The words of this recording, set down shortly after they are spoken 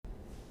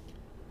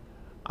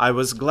I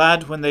was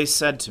glad when they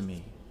said to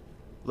me,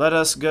 "Let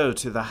us go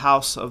to the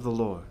house of the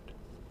Lord."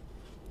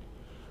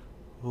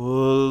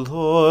 O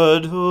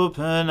Lord,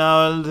 open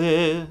our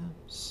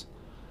lips,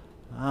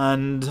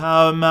 and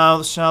our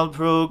mouth shall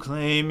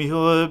proclaim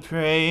your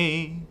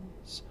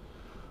praise.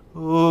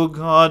 O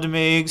God,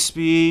 make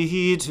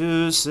speed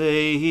to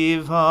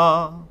save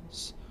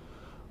us.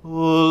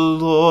 O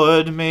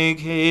Lord, make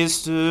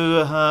haste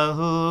to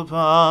help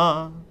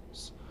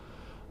us.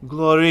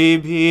 Glory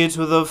be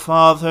to the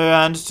Father,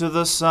 and to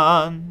the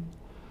Son,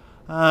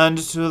 and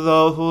to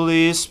the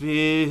Holy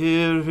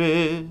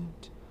Spirit,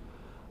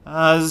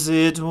 as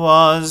it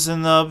was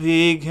in the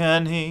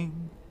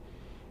beginning,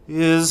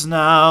 is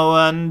now,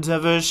 and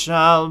ever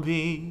shall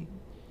be,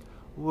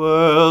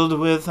 world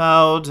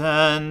without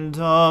end.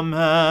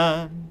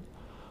 Amen.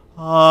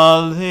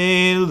 Alleluia.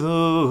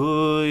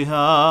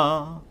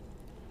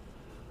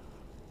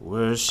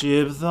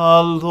 Worship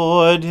the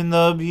Lord in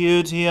the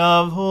beauty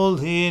of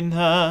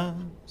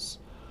holiness.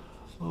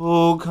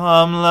 O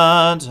come,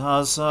 let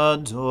us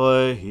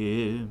adore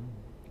him.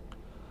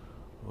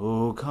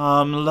 O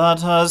come,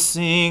 let us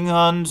sing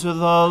unto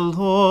the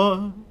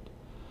Lord.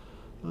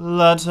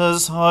 Let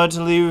us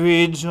heartily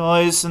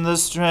rejoice in the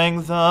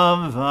strength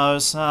of our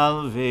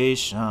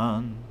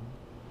salvation.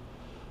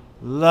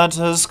 Let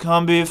us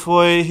come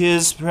before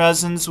his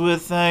presence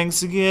with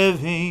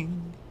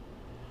thanksgiving,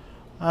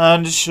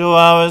 and show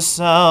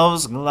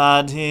ourselves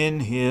glad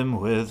in him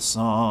with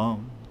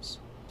psalms.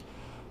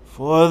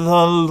 For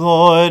the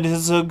Lord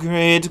is a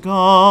great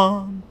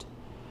God,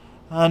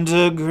 and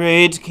a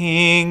great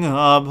King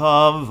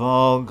above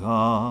all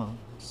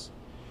gods.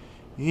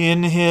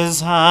 In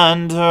his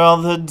hand are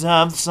all the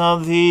depths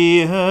of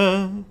the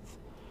earth,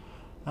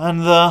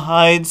 and the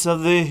heights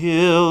of the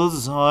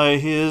hills are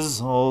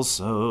his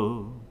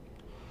also.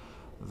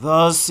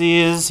 The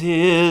sea is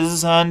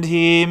his, and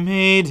he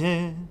made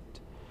it,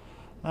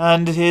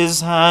 and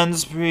his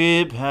hands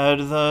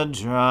prepared the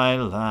dry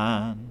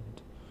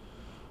land.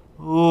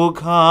 O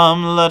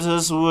come, let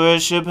us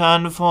worship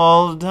and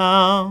fall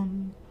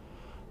down,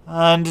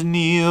 and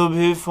kneel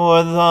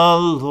before the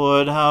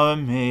Lord our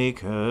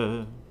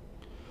Maker.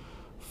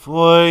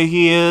 For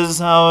he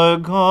is our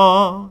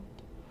God,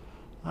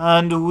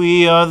 and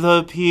we are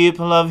the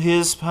people of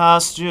his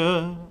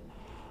pasture,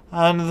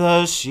 and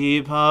the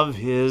sheep of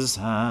his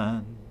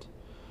hand.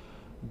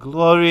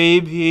 Glory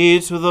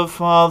be to the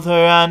Father,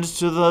 and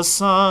to the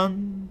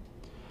Son,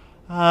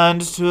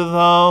 and to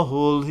the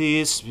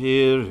Holy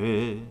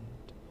Spirit,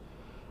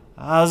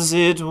 as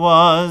it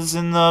was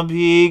in the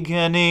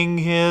beginning,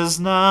 is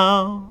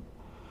now,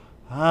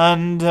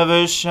 and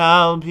ever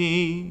shall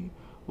be,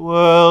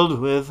 world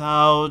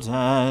without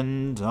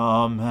end.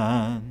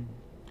 Amen.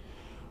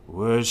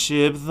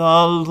 Worship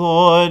the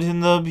Lord in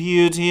the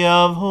beauty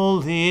of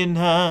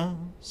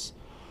holiness.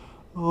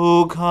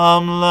 O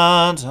come,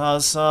 let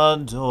us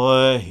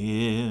adore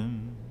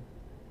him.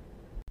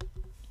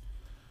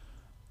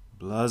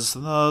 Bless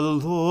the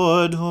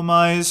Lord, O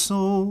my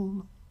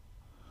soul.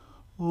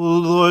 O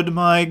Lord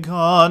my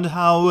God,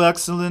 how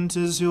excellent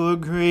is your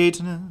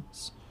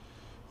greatness!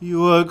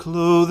 You are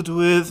clothed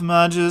with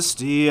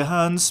majesty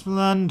and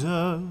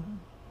splendor.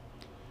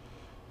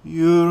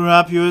 You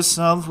wrap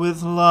yourself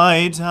with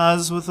light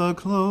as with a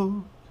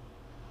cloak,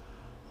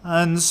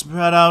 and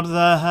spread out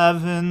the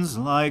heavens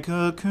like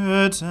a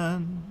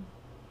curtain.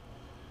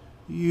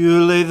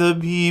 You lay the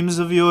beams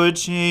of your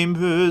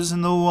chambers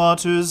in the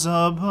waters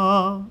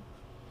above.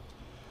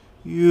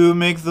 You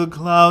make the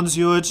clouds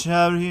your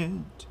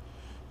chariot.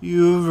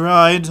 You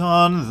ride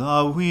on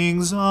the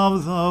wings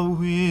of the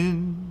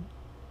wind.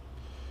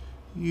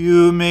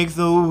 You make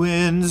the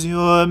winds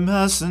your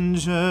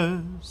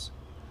messengers,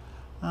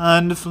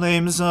 and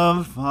flames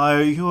of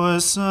fire your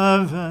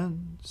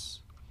servants.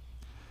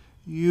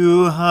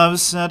 You have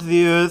set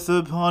the earth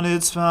upon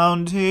its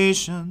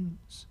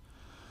foundations,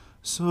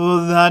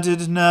 so that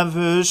it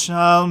never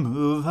shall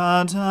move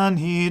at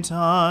any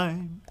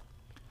time.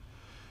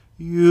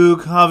 You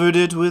covered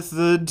it with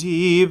the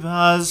deep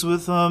as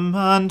with a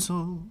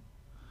mantle.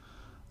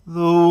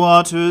 The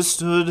waters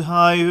stood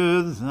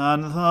higher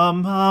than the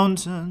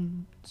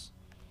mountains.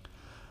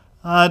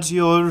 At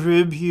your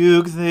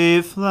rebuke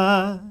they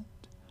fled.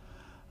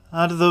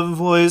 At the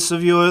voice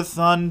of your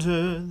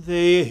thunder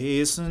they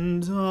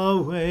hastened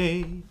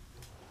away.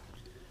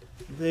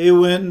 They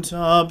went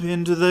up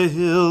into the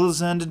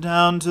hills and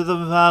down to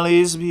the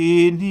valleys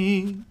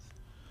beneath,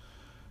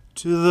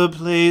 to the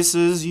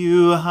places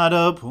you had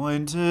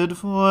appointed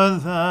for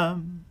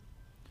them.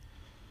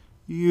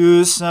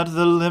 You set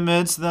the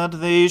limits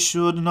that they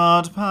should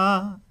not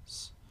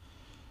pass.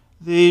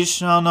 They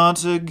shall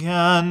not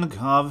again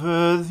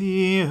cover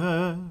the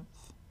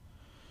earth.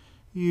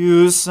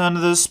 You send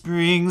the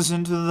springs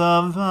into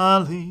the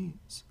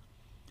valleys.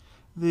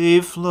 They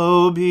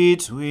flow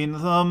between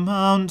the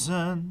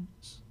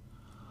mountains.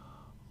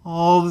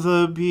 All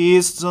the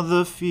beasts of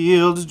the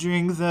field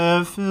drink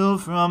their fill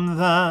from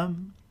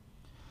them,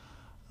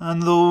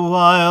 and the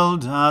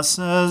wild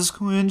asses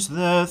quench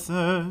their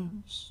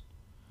thirst.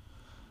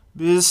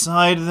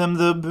 Beside them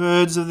the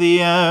birds of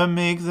the air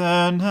make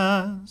their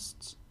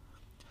nests,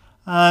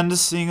 and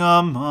sing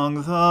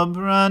among the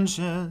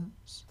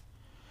branches.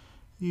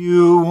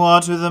 You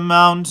water the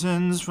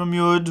mountains from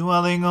your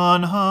dwelling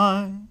on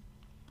high.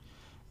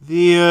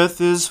 The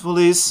earth is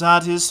fully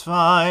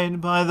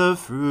satisfied by the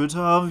fruit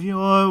of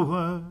your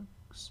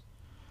works.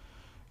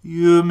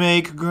 You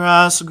make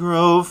grass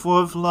grow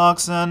for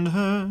flocks and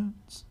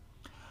herds,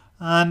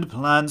 and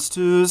plants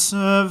to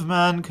serve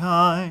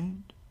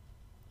mankind,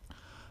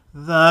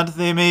 that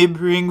they may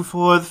bring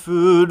forth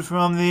food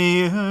from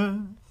the earth,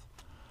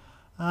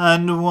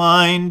 and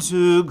wine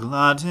to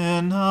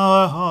gladden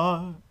our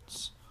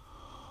hearts,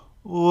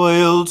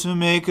 oil to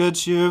make a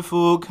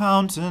cheerful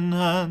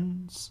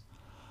countenance,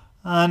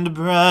 and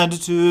bread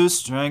to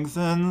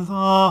strengthen the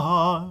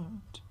heart.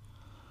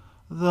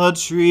 The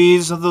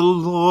trees of the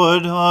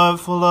Lord are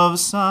full of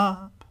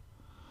sap,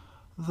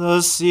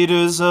 the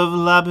cedars of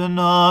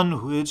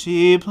Lebanon which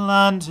he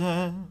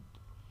planted,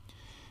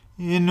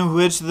 in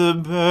which the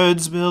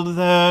birds build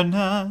their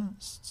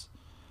nests,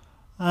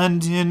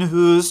 and in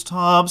whose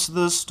tops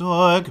the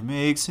stork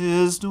makes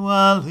his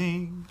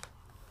dwelling.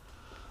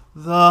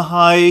 The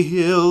high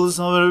hills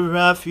are a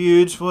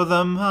refuge for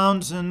the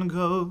mountain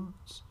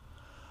goats,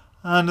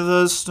 and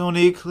the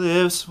stony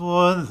cliffs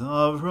for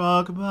the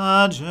rock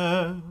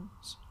badgers.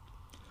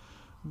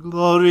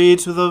 Glory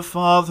to the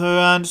Father,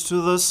 and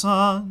to the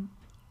Son,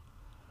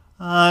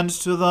 and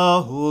to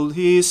the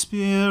Holy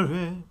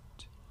Spirit,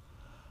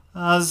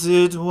 as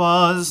it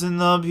was in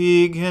the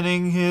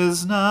beginning,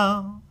 is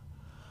now,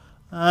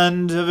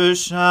 and ever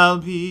shall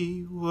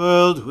be,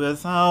 world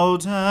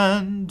without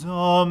end.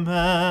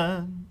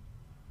 Amen.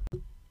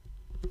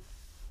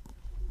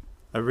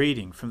 A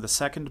reading from the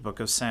second book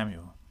of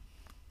Samuel.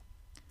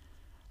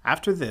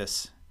 After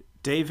this,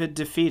 David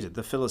defeated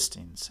the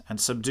Philistines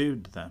and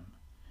subdued them.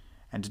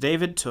 And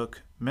David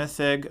took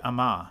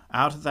Metheg-ammah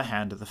out of the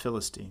hand of the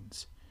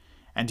Philistines.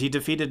 And he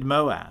defeated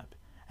Moab,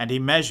 and he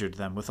measured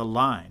them with a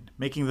line,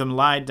 making them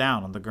lie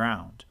down on the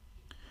ground.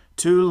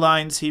 2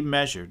 lines he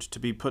measured to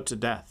be put to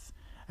death,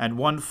 and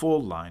 1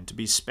 full line to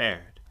be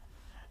spared.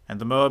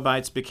 And the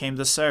Moabites became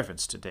the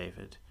servants to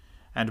David,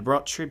 and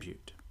brought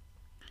tribute.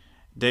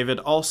 David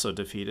also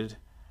defeated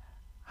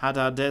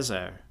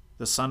Hadadezer,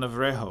 the son of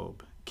Rehob,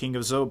 king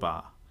of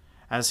Zobah,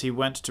 as he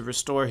went to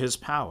restore his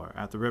power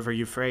at the river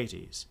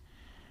Euphrates.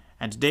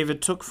 And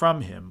David took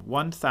from him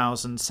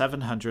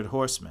 1,700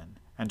 horsemen,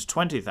 and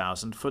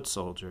 20,000 foot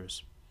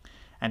soldiers.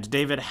 And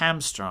David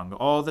hamstrung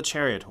all the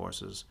chariot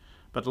horses,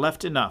 but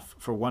left enough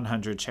for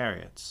 100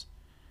 chariots.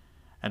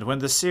 And when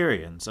the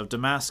Syrians of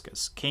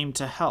Damascus came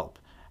to help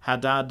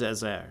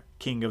Hadadezer,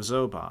 king of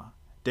Zobah,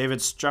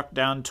 David struck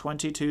down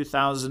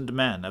 22,000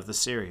 men of the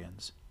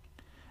Syrians.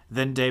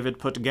 Then David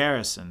put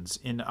garrisons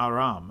in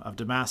Aram of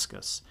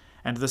Damascus,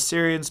 and the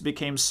Syrians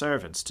became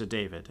servants to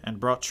David, and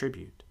brought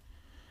tribute.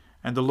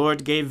 And the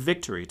Lord gave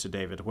victory to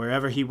David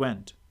wherever he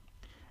went.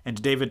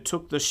 And David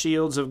took the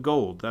shields of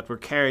gold that were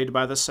carried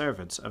by the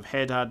servants of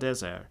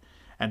Hadadezer,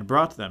 and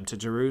brought them to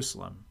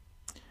Jerusalem.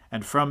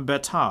 And from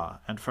Betah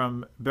and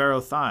from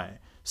Berothai,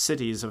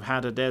 cities of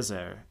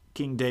Hadadezer,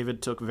 King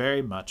David took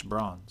very much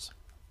bronze.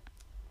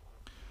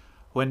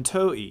 When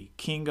Toi,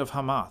 king of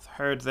Hamath,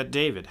 heard that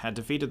David had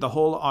defeated the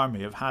whole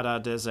army of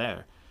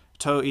Hadadezer,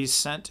 Toi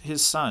sent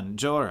his son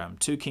Joram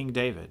to King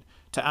David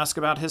to ask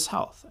about his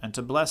health and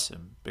to bless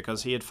him,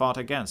 because he had fought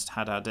against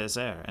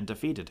Hadadezer and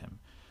defeated him.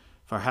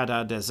 For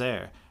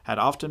Hadadezer had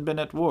often been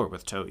at war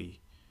with Toi.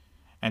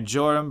 And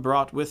Joram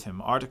brought with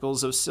him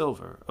articles of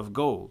silver, of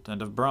gold,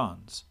 and of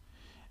bronze.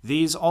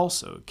 These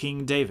also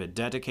King David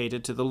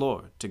dedicated to the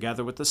Lord,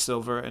 together with the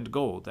silver and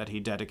gold that he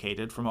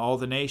dedicated from all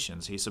the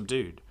nations he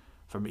subdued,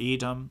 from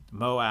Edom,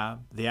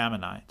 Moab, the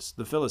Ammonites,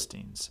 the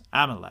Philistines,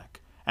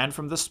 Amalek, and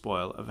from the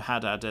spoil of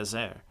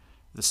Hadadezer,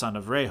 the son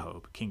of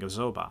Rehob, king of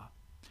Zobah.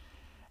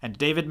 And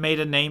David made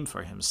a name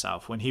for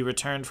himself when he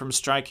returned from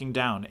striking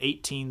down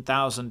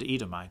 18,000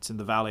 Edomites in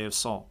the Valley of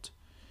Salt.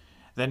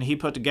 Then he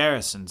put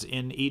garrisons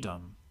in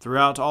Edom.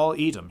 Throughout all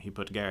Edom he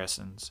put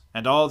garrisons,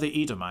 and all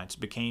the Edomites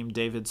became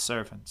David's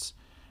servants.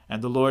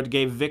 And the Lord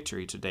gave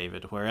victory to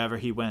David wherever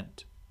he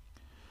went.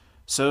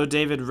 So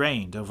David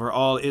reigned over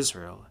all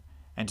Israel,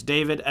 and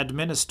David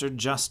administered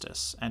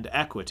justice and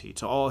equity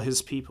to all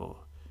his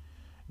people.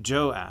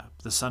 Joab,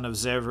 the son of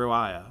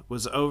Zeruiah,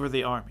 was over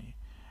the army,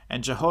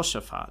 and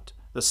Jehoshaphat,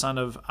 the son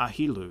of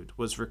Ahilud,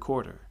 was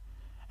recorder,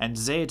 and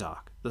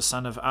Zadok, the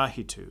son of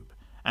Ahitub,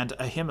 and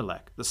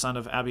Ahimelech, the son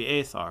of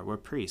Abiathar, were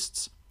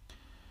priests.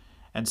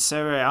 And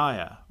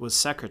Seraiah was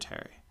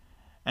secretary,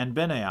 and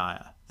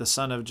Benaiah, the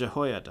son of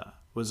Jehoiada,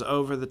 was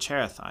over the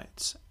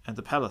Cherethites and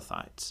the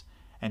Pelethites,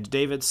 and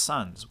David's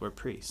sons were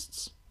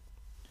priests.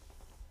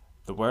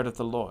 The word of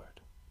the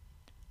Lord.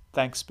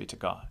 Thanks be to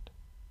God.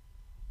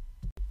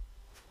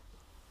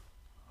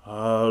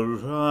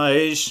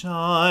 Arise,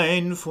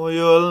 shine, for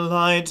your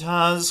light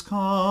has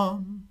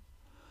come,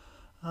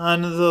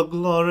 and the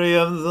glory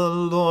of the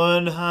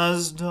Lord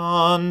has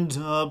dawned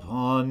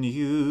upon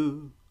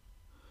you.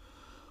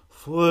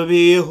 For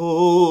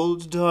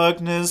behold,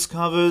 darkness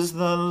covers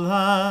the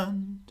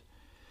land,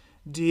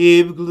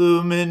 deep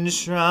gloom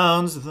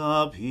enshrouds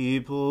the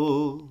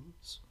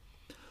peoples.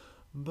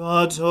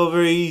 But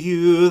over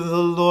you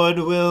the Lord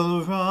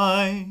will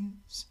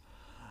rise,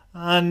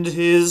 and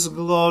his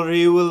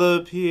glory will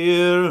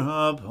appear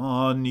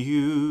upon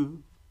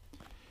you.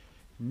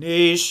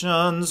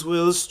 Nations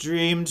will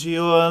stream to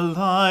your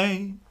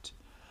light,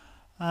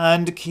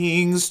 and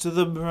kings to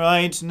the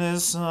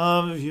brightness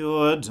of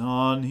your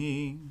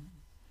dawning.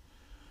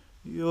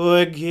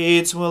 Your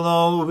gates will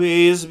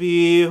always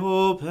be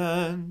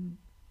open.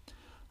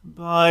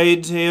 By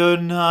day or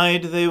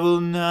night they will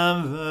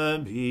never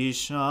be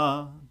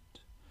shut.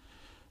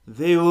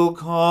 They will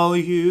call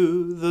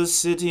you the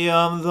city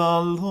of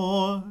the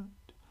Lord,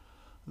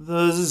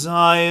 the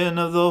Zion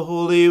of the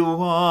Holy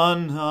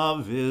One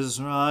of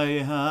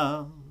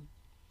Israel.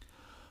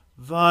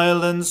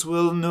 Violence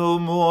will no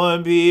more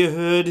be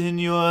heard in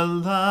your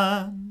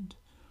land,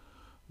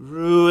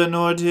 ruin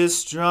or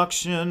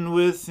destruction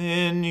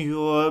within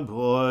your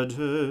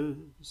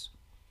borders.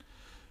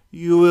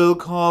 You will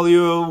call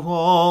your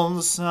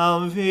walls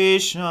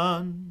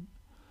salvation,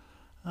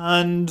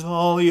 and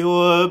all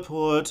your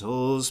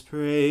portals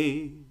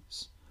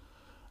praise.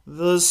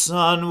 The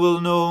sun will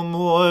no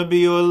more be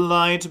your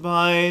light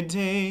by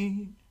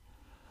day.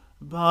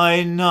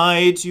 By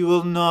night you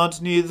will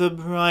not need the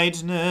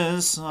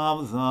brightness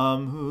of the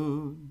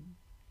moon.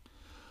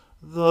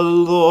 The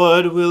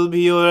Lord will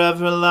be your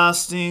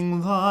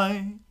everlasting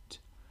light,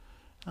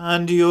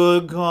 and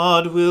your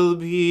God will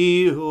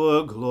be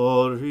your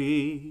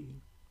glory.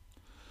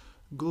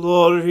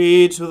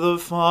 Glory to the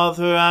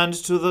Father, and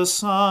to the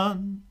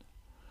Son,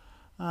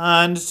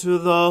 and to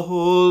the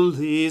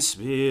Holy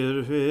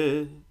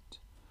Spirit,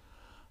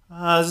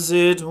 as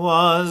it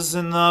was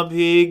in the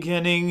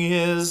beginning,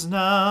 is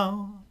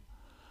now,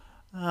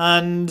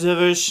 and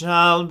ever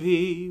shall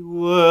be,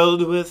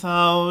 world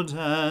without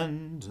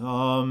end.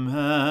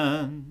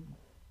 Amen.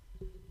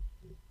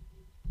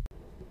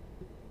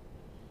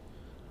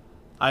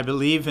 I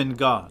believe in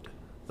God,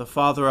 the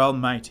Father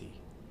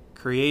Almighty,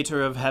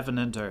 creator of heaven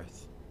and earth.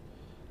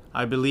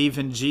 I believe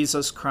in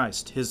Jesus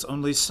Christ, his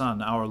only Son,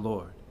 our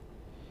Lord.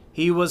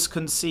 He was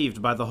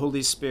conceived by the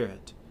Holy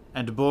Spirit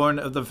and born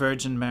of the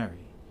Virgin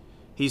Mary.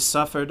 He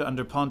suffered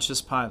under Pontius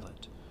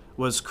Pilate,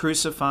 was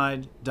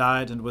crucified,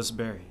 died, and was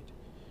buried.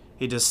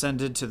 He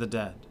descended to the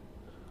dead.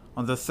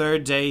 On the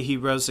third day he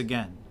rose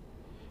again.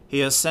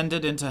 He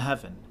ascended into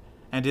heaven,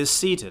 and is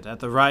seated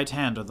at the right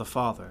hand of the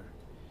Father.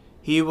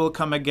 He will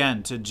come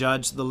again to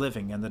judge the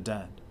living and the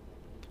dead.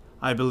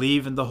 I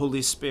believe in the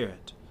Holy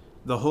Spirit,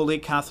 the Holy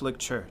Catholic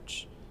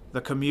Church,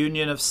 the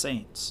communion of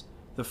saints,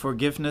 the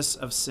forgiveness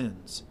of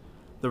sins,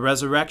 the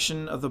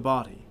resurrection of the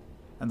body,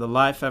 and the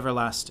life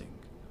everlasting.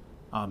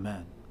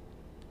 Amen.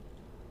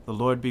 The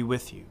Lord be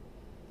with you.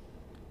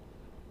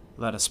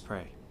 Let us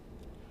pray.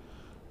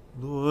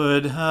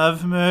 Lord,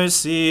 have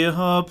mercy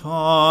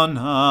upon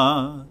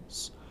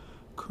us.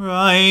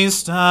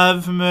 Christ,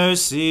 have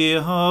mercy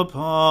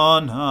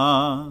upon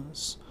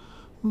us.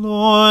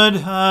 Lord,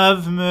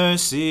 have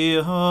mercy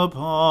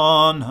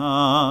upon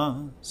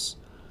us.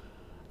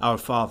 Our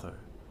Father,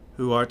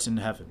 who art in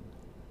heaven,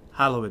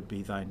 hallowed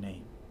be thy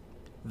name.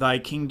 Thy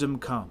kingdom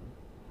come,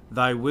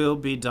 thy will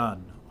be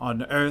done,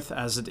 on earth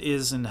as it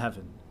is in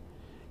heaven.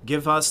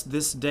 Give us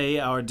this day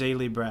our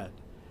daily bread,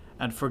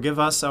 and forgive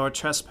us our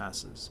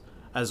trespasses,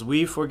 as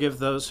we forgive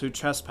those who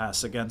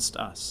trespass against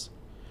us.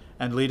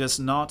 And lead us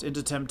not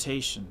into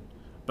temptation,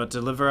 but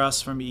deliver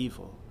us from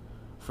evil.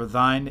 For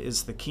thine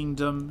is the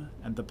kingdom,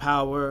 and the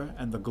power,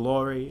 and the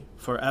glory,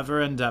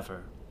 forever and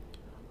ever.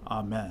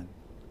 Amen.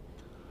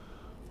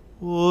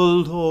 O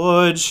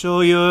Lord,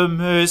 show your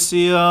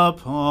mercy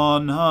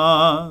upon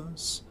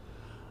us,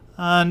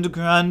 and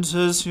grant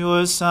us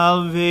your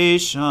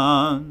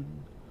salvation.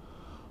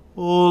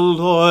 O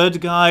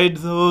Lord, guide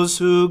those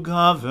who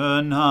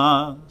govern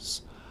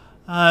us,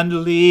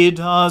 and lead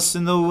us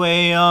in the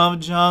way of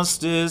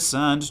justice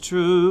and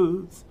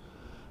truth.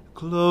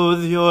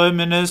 Clothe your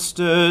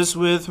ministers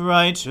with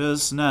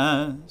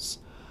righteousness,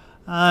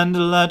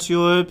 and let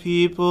your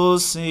people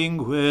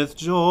sing with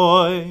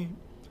joy.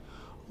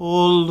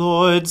 O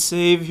Lord,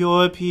 save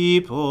your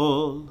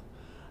people,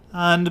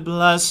 and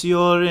bless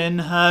your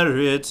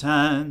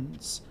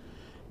inheritance.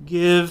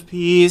 Give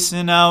peace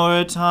in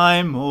our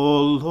time,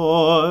 O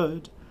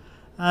Lord,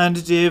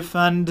 and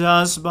defend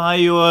us by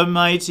your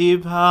mighty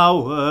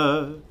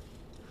power.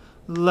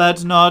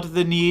 Let not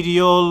the needy,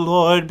 O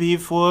Lord, be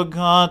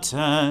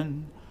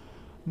forgotten,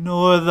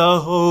 nor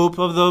the hope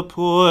of the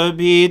poor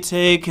be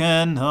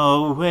taken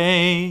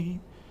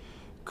away.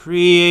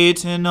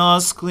 Create in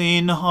us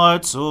clean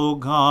hearts, O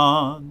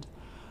God,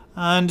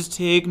 and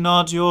take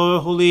not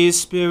your Holy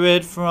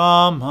Spirit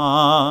from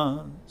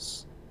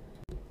us.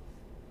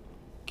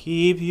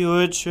 Keep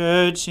your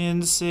church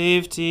in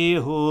safety,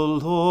 O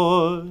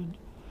Lord,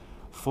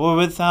 for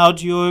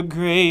without your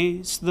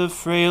grace the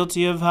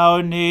frailty of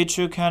our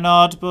nature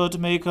cannot but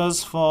make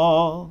us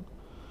fall.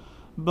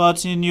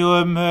 But in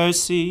your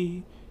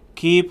mercy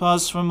keep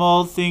us from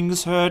all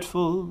things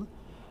hurtful,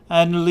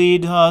 and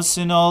lead us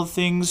in all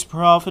things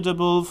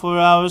profitable for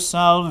our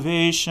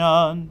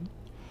salvation.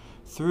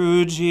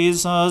 Through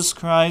Jesus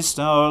Christ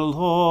our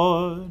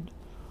Lord.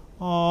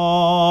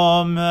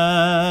 Amen.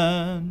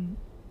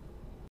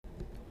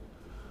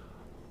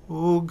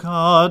 O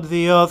God,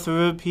 the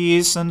author of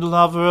peace and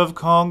lover of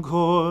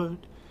concord,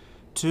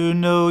 to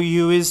know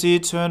you is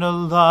eternal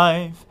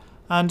life,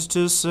 and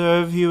to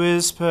serve you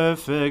is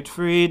perfect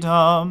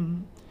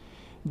freedom.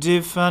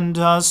 Defend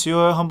us,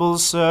 your humble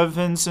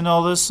servants, in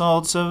all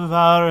assaults of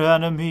our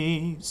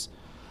enemies,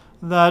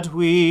 that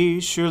we,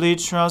 surely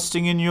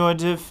trusting in your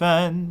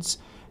defense,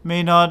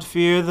 may not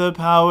fear the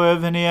power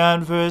of any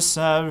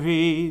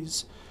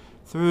adversaries.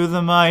 Through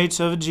the might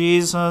of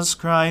Jesus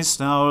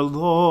Christ our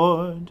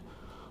Lord.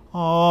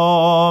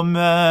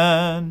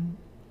 Amen.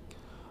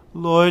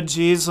 Lord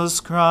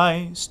Jesus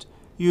Christ,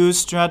 you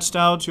stretched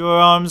out your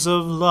arms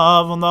of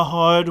love on the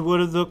hard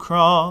wood of the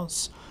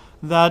cross,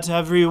 that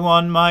every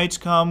one might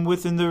come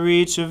within the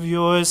reach of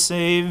your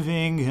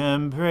saving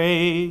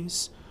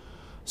embrace.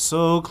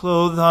 So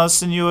clothe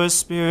us in your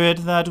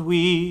Spirit, that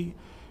we,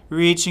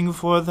 reaching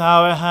forth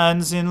our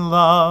hands in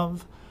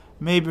love,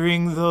 may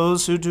bring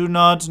those who do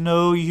not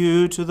know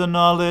you to the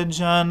knowledge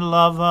and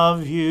love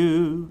of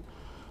you,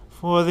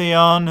 for the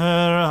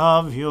honor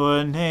of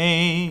your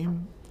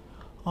name.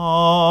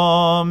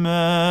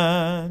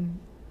 Amen.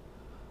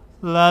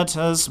 Let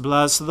us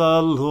bless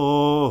the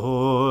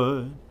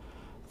Lord.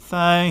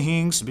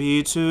 Thanks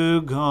be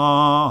to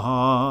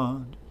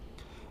God.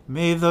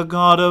 May the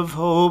God of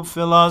hope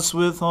fill us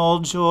with all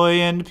joy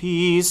and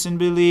peace in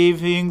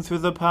believing through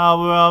the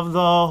power of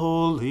the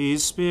Holy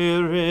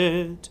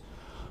Spirit.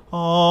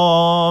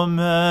 Amen.